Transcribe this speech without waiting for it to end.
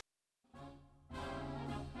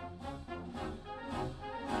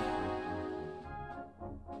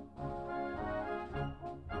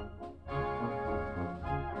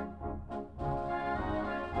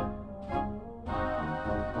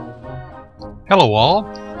Hello all,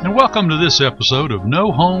 and welcome to this episode of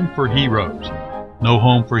No Home for Heroes. No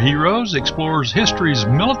Home for Heroes explores history's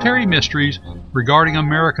military mysteries regarding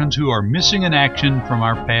Americans who are missing in action from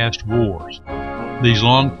our past wars. These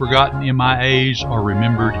long-forgotten MIAs are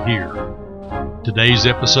remembered here. Today's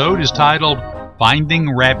episode is titled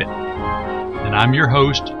Finding Rabbit, and I'm your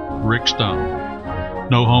host, Rick Stone.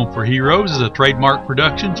 No Home for Heroes is a trademark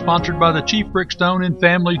production sponsored by the Chief Rick Stone and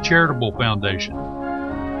Family Charitable Foundation.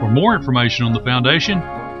 For more information on the foundation,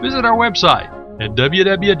 visit our website at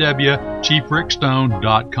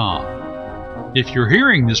www.chiefrickstone.com. If you're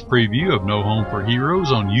hearing this preview of No Home for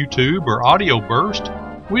Heroes on YouTube or Audio Burst,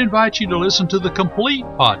 we invite you to listen to the complete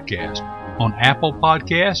podcast on Apple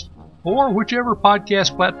Podcasts or whichever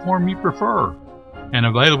podcast platform you prefer, and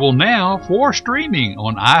available now for streaming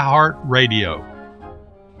on iHeartRadio.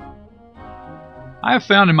 I have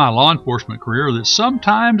found in my law enforcement career that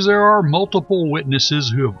sometimes there are multiple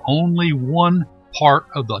witnesses who have only one part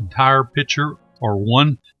of the entire picture or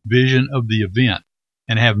one vision of the event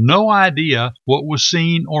and have no idea what was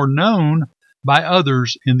seen or known by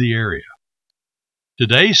others in the area.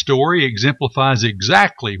 Today's story exemplifies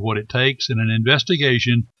exactly what it takes in an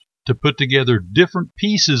investigation to put together different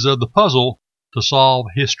pieces of the puzzle to solve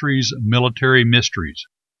history's military mysteries.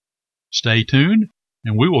 Stay tuned,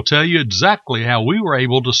 and we will tell you exactly how we were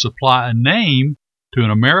able to supply a name to an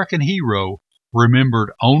American hero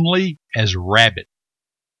remembered only as Rabbit.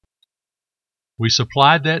 We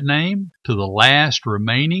supplied that name to the last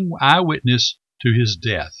remaining eyewitness to his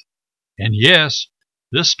death. And yes,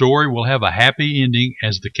 this story will have a happy ending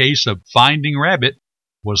as the case of Finding Rabbit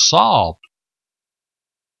was solved.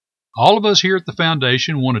 All of us here at the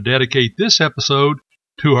Foundation want to dedicate this episode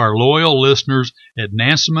to our loyal listeners at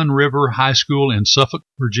Nansemond River High School in Suffolk,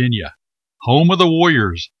 Virginia, home of the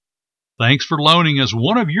Warriors. Thanks for loaning us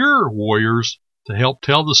one of your Warriors to help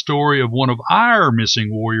tell the story of one of our missing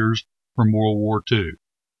Warriors from World War II.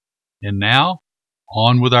 And now,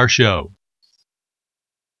 on with our show.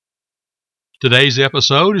 Today's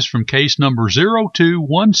episode is from case number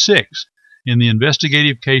 0216 in the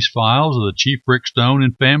investigative case files of the Chief Rick Stone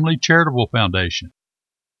and Family Charitable Foundation.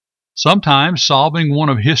 Sometimes solving one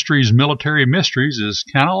of history's military mysteries is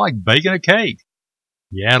kind of like baking a cake.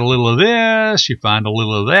 You add a little of this, you find a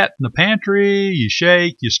little of that in the pantry, you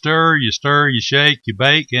shake, you stir, you shake, you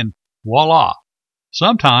bake, and voila.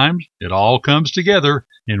 Sometimes it all comes together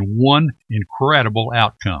in one incredible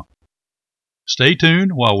outcome. Stay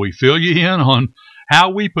tuned while we fill you in on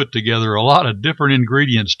how we put together a lot of different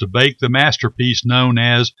ingredients to bake the masterpiece known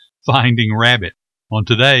as Finding Rabbit on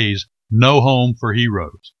today's No Home for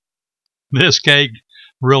Heroes. This cake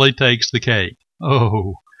really takes the cake.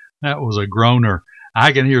 Oh, that was a groaner.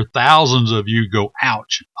 I can hear thousands of you go,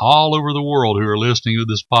 ouch, all over the world who are listening to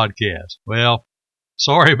this podcast. Well,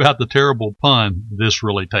 sorry about the terrible pun. This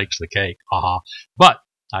really takes the cake. But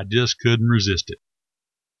I just couldn't resist it.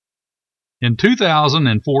 In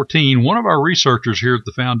 2014, one of our researchers here at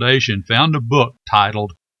the Foundation found a book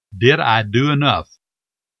titled Did I Do Enough?,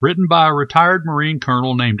 written by a retired Marine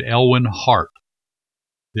colonel named Elwin Hart.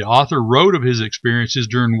 The author wrote of his experiences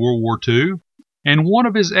during World War II and one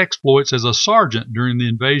of his exploits as a sergeant during the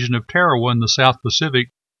invasion of Tarawa in the South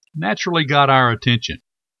Pacific naturally got our attention.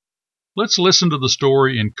 Let's listen to the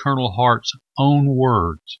story in Colonel Hart's own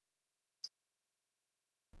words.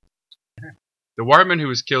 The wireman who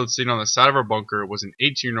was killed sitting on the side of our bunker was an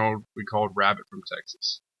 18-year-old we called Rabbit from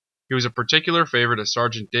Texas. He was a particular favorite of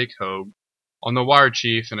Sergeant Dick Hogue, on the wire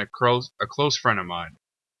chief, and a close friend of mine.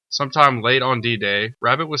 Sometime late on D-Day,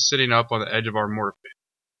 Rabbit was sitting up on the edge of our mortar pit.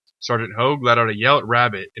 Sergeant Hogue let out a yell at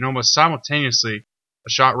Rabbit, and almost simultaneously, a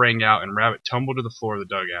shot rang out and Rabbit tumbled to the floor of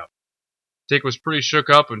the dugout. Dick was pretty shook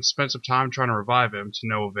up and spent some time trying to revive him to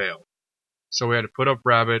no avail. So we had to put up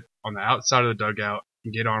Rabbit on the outside of the dugout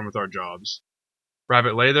and get on with our jobs.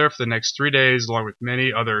 Rabbit lay there for the next 3 days along with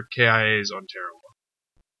many other KIAs on Tarawa.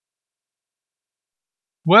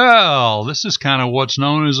 Well, this is kind of what's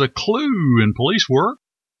known as a clue in police work.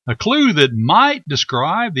 A clue that might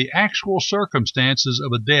describe the actual circumstances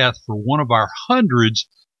of a death for one of our hundreds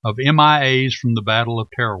of MIAs from the Battle of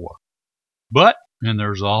Tarawa. But, and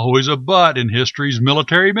there's always a but in history's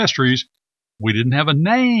military mysteries, we didn't have a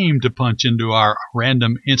name to punch into our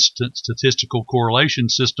random instant statistical correlation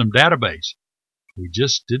system database. We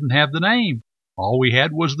just didn't have the name. All we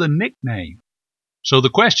had was the nickname. So the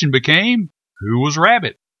question became, who was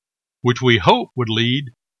Rabbit? Which we hope would lead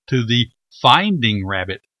to the Finding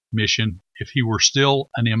Rabbit mission if he were still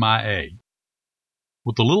an MIA.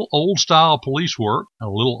 With a little old-style police work, a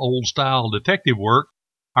little old-style detective work,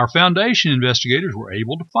 our Foundation investigators were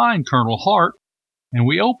able to find Colonel Hart and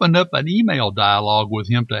we opened up an email dialogue with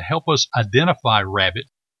him to help us identify Rabbit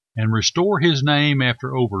and restore his name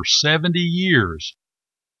after over 70 years.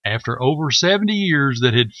 After over 70 years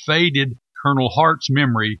that had faded Colonel Hart's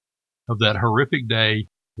memory of that horrific day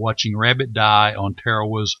watching Rabbit die on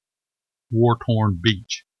Tarawa's war-torn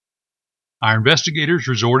beach. Our investigators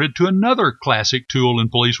resorted to another classic tool in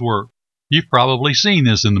police work. You've probably seen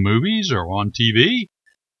this in the movies or on TV.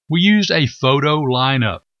 We used a photo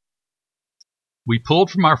lineup. We pulled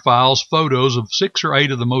from our files photos of 6 or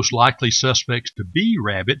 8 of the most likely suspects to be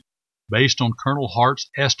Rabbit based on Colonel Hart's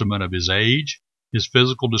estimate of his age, his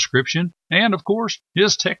physical description, and, of course,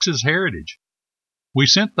 his Texas heritage. We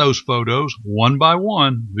sent those photos one by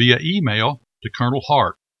one via email to Colonel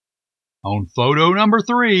Hart. On photo number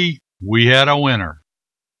 3, we had a winner.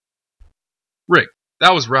 Rick,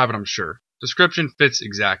 that was Rabbit, I'm sure. Description fits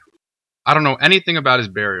exactly. I don't know anything about his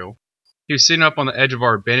burial. He was sitting up on the edge of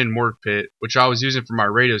our abandoned morgue pit, which I was using for my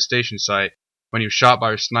radio station site, when he was shot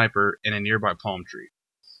by a sniper in a nearby palm tree.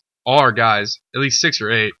 All our guys, at least 6 or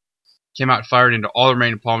 8, came out and fired into all the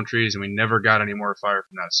remaining palm trees, and we never got any more fire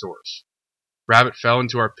from that source. Rabbit fell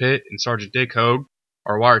into our pit, and Sergeant Dick Hogue,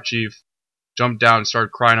 our wire chief, jumped down and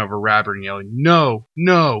started crying over Rabbit and yelling, "No,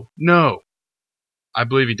 no, no!" I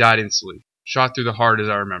believe he died instantly, shot through the heart as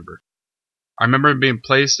I remember. I remember him being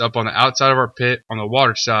placed up on the outside of our pit on the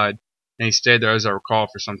water side, and he stayed there as I recall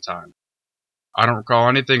for some time. I don't recall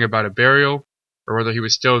anything about a burial or whether he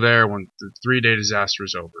was still there when the 3-day disaster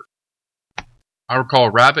was over. I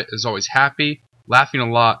recall Rabbit is always happy, laughing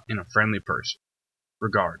a lot, and a friendly person.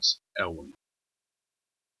 Regards, Elwin.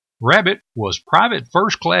 Rabbit was Private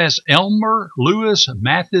First Class Elmer Lewis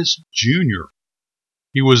Mathis, Jr.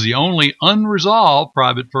 He was the only unresolved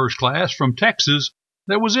Private First Class from Texas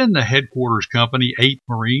that was in the Headquarters Company 8th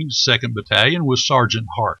Marines 2nd Battalion with Sergeant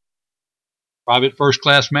Hart. Private First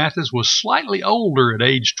Class Mathis was slightly older at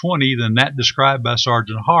age 20 than that described by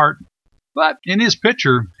Sergeant Hart, but in his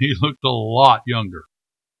picture, he looked a lot younger.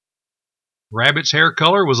 Rabbit's hair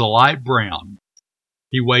color was a light brown.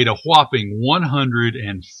 He weighed a whopping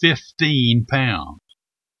 115 pounds.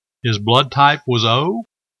 His blood type was O,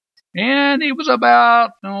 and he was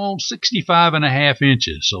about 65.5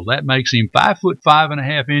 inches, so that makes him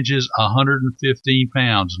 5'5.5 inches, 115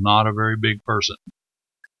 pounds, not a very big person.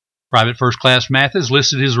 Private First Class Mathis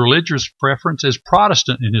listed his religious preference as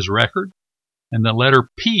Protestant in his record, and the letter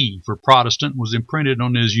P for Protestant was imprinted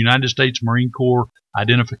on his United States Marine Corps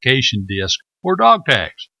identification disc or dog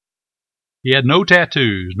tags. He had no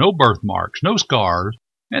tattoos, no birthmarks, no scars,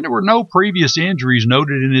 and there were no previous injuries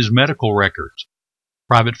noted in his medical records.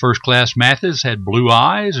 Private First Class Mathis had blue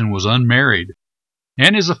eyes and was unmarried,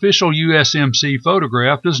 and his official USMC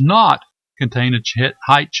photograph does not contain a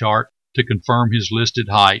height chart to confirm his listed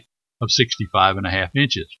height of 65.5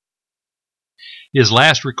 inches. His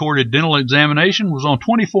last recorded dental examination was on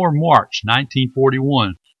 24 March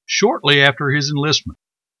 1941, shortly after his enlistment,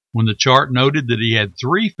 when the chart noted that he had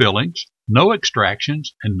 3 fillings, no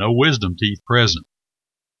extractions, and no wisdom teeth present.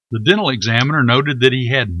 The dental examiner noted that he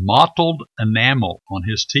had mottled enamel on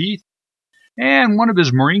his teeth, and one of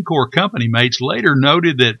his Marine Corps company mates later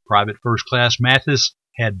noted that Private First Class Mathis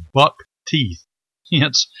had buck teeth,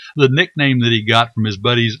 hence the nickname that he got from his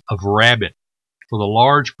buddies of Rabbit, for the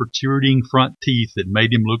large protruding front teeth that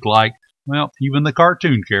made him look like, well, even the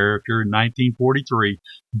cartoon character in 1943,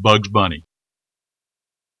 Bugs Bunny.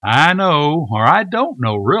 I know, or I don't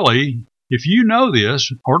know really, if you know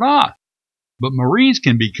this or not, but Marines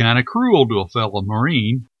can be kind of cruel to a fellow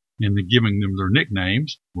Marine in giving them their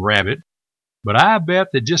nicknames, Rabbit, but I bet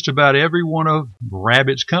that just about every one of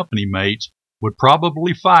Rabbit's company mates would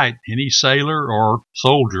probably fight any sailor or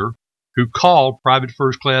soldier who called Private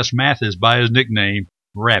First Class Mathis by his nickname,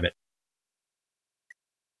 Rabbit.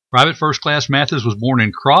 Private First Class Mathis was born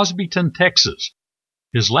in Crosbyton, Texas.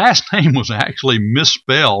 His last name was actually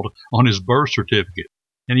misspelled on his birth certificate,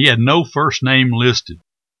 and he had no first name listed.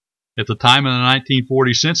 At the time of the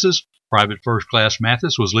 1940 census, Private First Class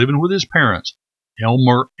Mathis was living with his parents,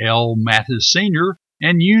 Elmer L. Mathis Sr.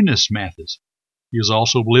 and Eunice Mathis. He was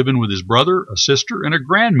also living with his brother, a sister, and a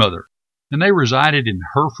grandmother, and they resided in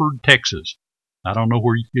Hereford, Texas. I don't know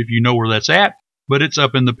if you know where that's at, but it's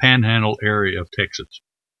up in the Panhandle area of Texas.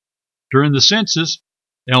 During the census,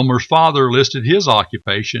 Elmer's father listed his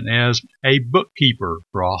occupation as a bookkeeper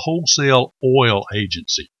for a wholesale oil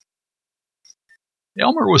agency.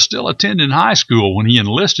 Elmer was still attending high school when he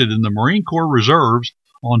enlisted in the Marine Corps Reserves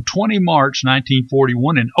on 20 March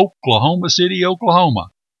 1941 in Oklahoma City, Oklahoma,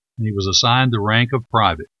 and he was assigned the rank of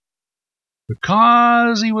private.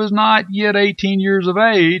 Because he was not yet 18 years of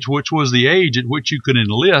age, which was the age at which you could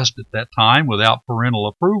enlist at that time without parental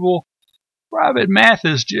approval, Private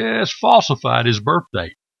Mathis just falsified his birth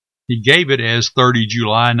date. He gave it as 30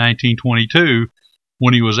 July 1922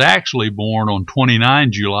 when he was actually born on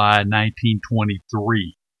 29 July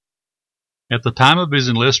 1923. At the time of his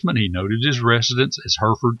enlistment, he noted his residence as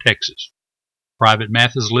Hereford, Texas. Private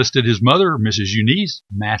Mathis listed his mother, Mrs. Eunice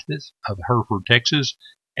Mathis of Hereford, Texas,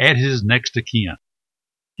 as his next of kin.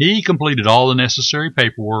 He completed all the necessary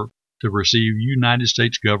paperwork to receive United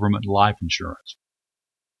States government life insurance.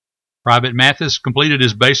 Private Mathis completed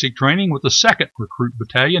his basic training with the 2nd Recruit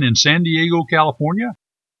Battalion in San Diego, California,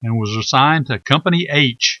 and was assigned to Company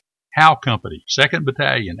H, Howe Company, 2nd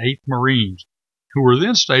Battalion, 8th Marines, who were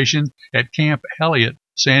then stationed at Camp Elliott,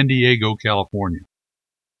 San Diego, California.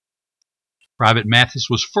 Private Mathis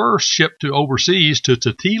was first shipped overseas to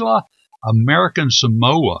Tatila, American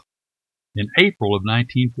Samoa, in April of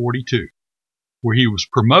 1942, where he was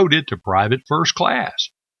promoted to Private First Class.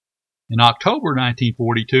 In October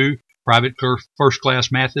 1942, Private First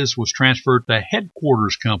Class Mathis was transferred to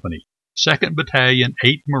Headquarters Company, 2nd Battalion,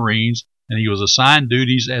 8th Marines, and he was assigned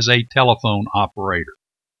duties as a telephone operator.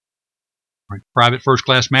 Private First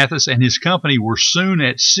Class Mathis and his company were soon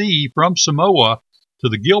at sea from Samoa to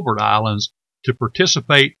the Gilbert Islands to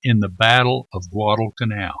participate in the Battle of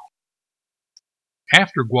Guadalcanal.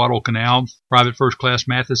 After Guadalcanal, Private First Class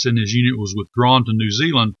Mathis and his unit was withdrawn to New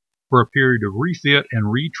Zealand for a period of refit and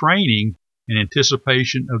retraining in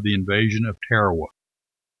anticipation of the invasion of Tarawa.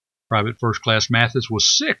 Private First Class Mathis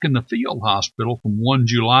was sick in the field hospital from 1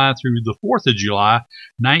 July through the 4th of July,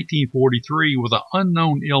 1943, with an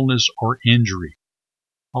unknown illness or injury.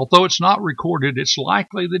 Although it's not recorded, it's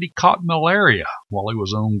likely that he caught malaria while he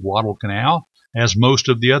was on Guadalcanal, as most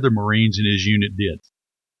of the other Marines in his unit did.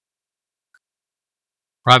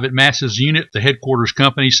 Private Mathis' unit, the Headquarters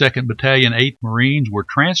Company, 2nd Battalion, 8th Marines, were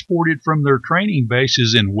transported from their training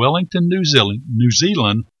bases in Wellington, New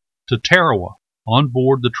Zealand to Tarawa on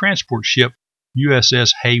board the transport ship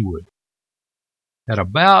USS Haywood. At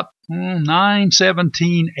about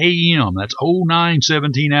 9:17 a.m., that's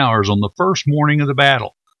 09:17 hours on the first morning of the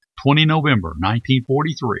battle, 20 November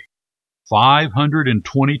 1943,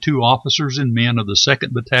 522 officers and men of the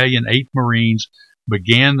 2nd Battalion, 8th Marines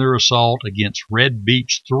began their assault against Red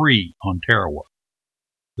Beach 3 on Tarawa.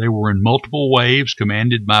 They were in multiple waves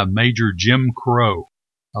commanded by Major Jim Crow,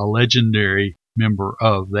 a legendary member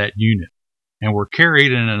of that unit, and were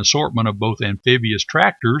carried in an assortment of both amphibious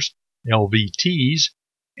tractors, LVTs,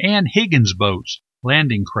 and Higgins boats,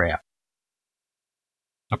 landing craft.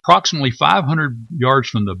 Approximately 500 yards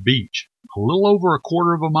from the beach, a little over a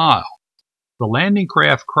quarter of a mile, the landing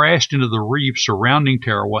craft crashed into the reef surrounding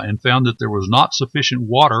Tarawa and found that there was not sufficient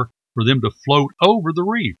water for them to float over the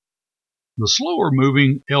reef. The slower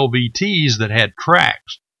moving LVTs that had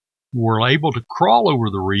tracks were able to crawl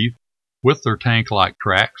over the reef with their tank-like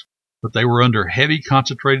tracks, but they were under heavy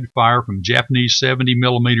concentrated fire from Japanese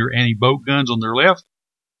 70mm anti-boat guns on their left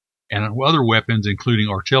and other weapons including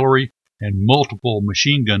artillery and multiple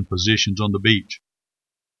machine gun positions on the beach.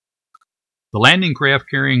 The landing craft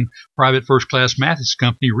carrying Private First Class Mathis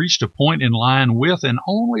Company reached a point in line with and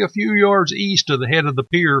only a few yards east of the head of the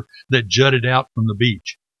pier that jutted out from the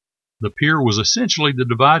beach. The pier was essentially the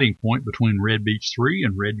dividing point between Red Beach 3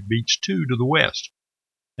 and Red Beach 2 to the west.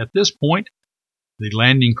 At this point, the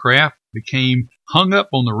landing craft became hung up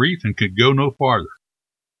on the reef and could go no farther.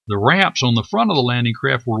 The ramps on the front of the landing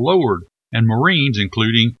craft were lowered, and Marines,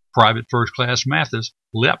 including Private First Class Mathis,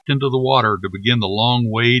 leapt into the water to begin the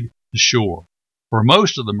long wade to shore. For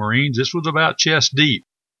most of the Marines, this was about chest deep.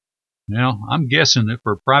 Now, I'm guessing that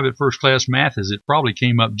for Private First Class Mathis, it probably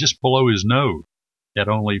came up just below his nose, at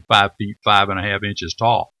only 5 feet 5.5 inches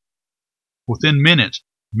tall. Within minutes,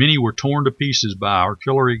 many were torn to pieces by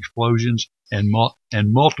artillery explosions and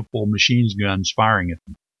multiple machine guns firing at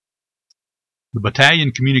them. The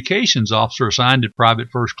battalion communications officer assigned to Private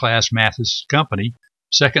First Class Mathis Company,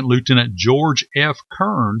 2nd Lieutenant George F.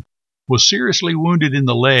 Kern, was seriously wounded in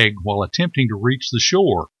the leg while attempting to reach the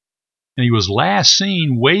shore, and he was last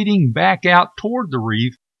seen wading back out toward the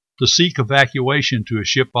reef to seek evacuation to a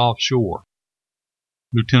ship offshore.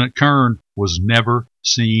 Lieutenant Kern was never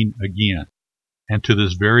seen again, and to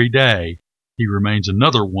this very day, he remains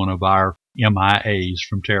another one of our MIAs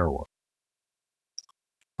from Tarawa.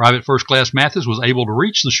 Private First Class Mathis was able to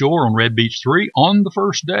reach the shore on Red Beach 3 on the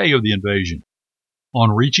first day of the invasion.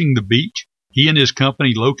 On reaching the beach, he and his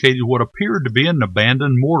company located what appeared to be an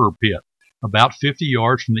abandoned mortar pit, about 50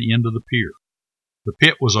 yards from the end of the pier. The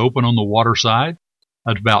pit was open on the water side,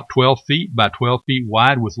 at about 12 feet by 12 feet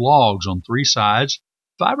wide with logs on 3 sides,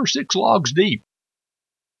 5 or 6 logs deep.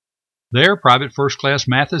 There, Private First Class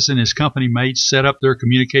Mathis and his company mates set up their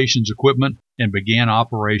communications equipment and began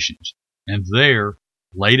operations, And there,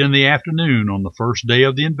 late in the afternoon on the first day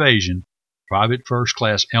of the invasion, Private First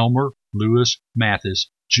Class Elmer Lewis Mathis,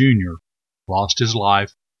 Jr. lost his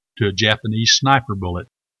life to a Japanese sniper bullet,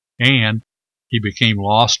 and he became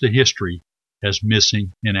lost to history as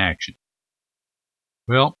missing in action.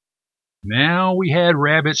 Well, now we had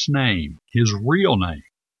Rabbit's name, his real name.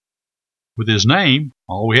 With his name,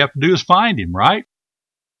 all we have to do is find him, right?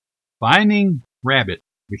 Finding Rabbit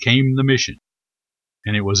became the mission,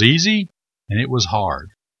 and it was easy and it was hard.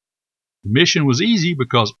 The mission was easy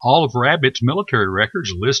because all of Rabbit's military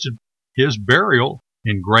records listed his burial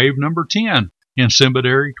in grave number 10 in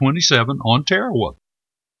Cemetery 27 on Tarawa.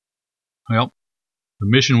 Well, the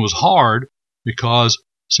mission was hard because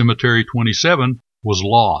Cemetery 27 was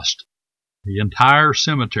lost. The entire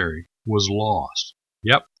cemetery was lost.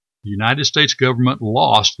 Yep, the United States government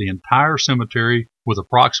lost the entire cemetery with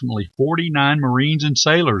approximately 49 Marines and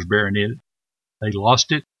sailors buried in it. They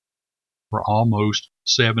lost it for almost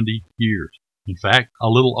 70 years. In fact, a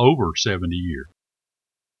little over 70 years.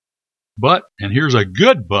 But, and here's a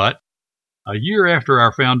good but, a year after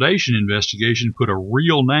our foundation investigation put a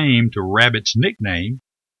real name to Rabbit's nickname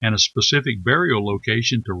and a specific burial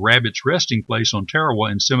location to Rabbit's resting place on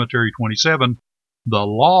Tarawa in Cemetery 27, the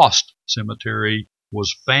lost cemetery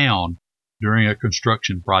was found during a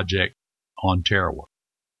construction project on Tarawa.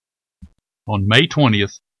 On May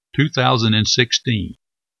 20th, 2016,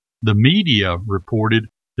 the media reported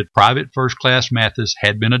that Private First Class Mathis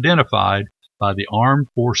had been identified by the Armed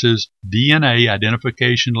Forces DNA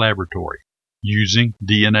Identification Laboratory using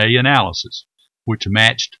DNA analysis, which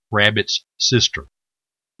matched Rabbit's sister.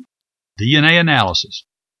 DNA analysis,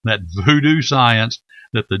 that voodoo science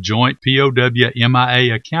that the Joint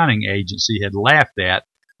POW-MIA accounting agency had laughed at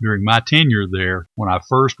during my tenure there when I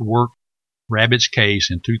first worked Rabbit's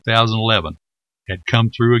case in 2011, had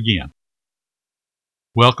come through again.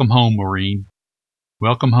 Welcome home, Marine.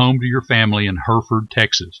 Welcome home to your family in Hereford,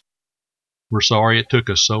 Texas. We're sorry it took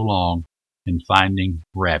us so long in finding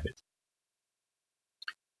Rabbit.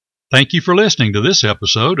 Thank you for listening to this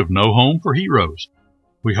episode of No Home for Heroes.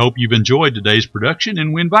 We hope you've enjoyed today's production,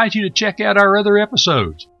 and we invite you to check out our other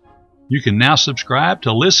episodes. You can now subscribe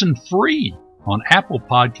to listen free on Apple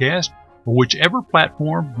Podcasts or whichever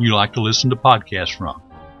platform you like to listen to podcasts from,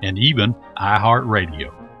 and even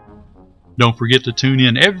iHeartRadio. Don't forget to tune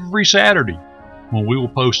in every Saturday when we will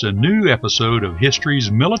post a new episode of History's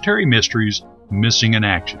Military Mysteries Missing in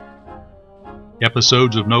Action.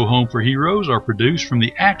 Episodes of No Home for Heroes are produced from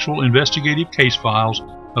the actual investigative case files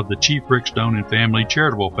of the Chief Rick Stone and Family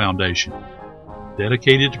Charitable Foundation,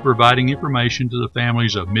 dedicated to providing information to the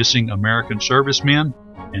families of missing American servicemen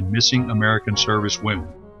and missing American servicewomen.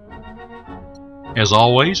 As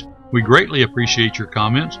always, we greatly appreciate your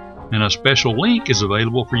comments, and a special link is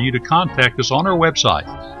available for you to contact us on our website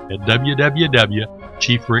at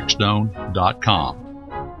www.chiefrickstone.com.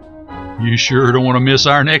 You sure don't want to miss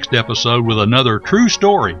our next episode with another true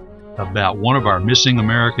story about one of our missing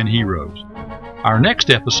American heroes. Our next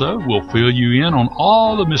episode will fill you in on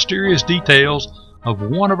all the mysterious details of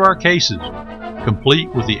one of our cases, complete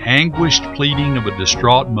with the anguished pleading of a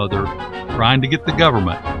distraught mother trying to get the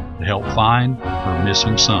government to help find her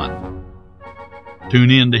missing son. Tune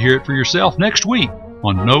in to hear it for yourself next week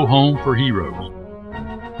on No Home for Heroes.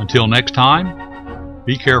 Until next time,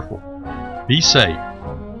 be careful, be safe,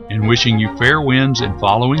 and wishing you fair winds and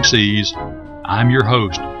following seas, I'm your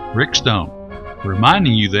host, Rick Stone,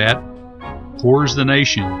 reminding you that poor is the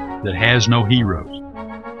nation that has no heroes,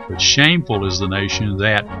 but shameful is the nation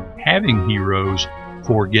that, having heroes,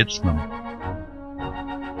 forgets them.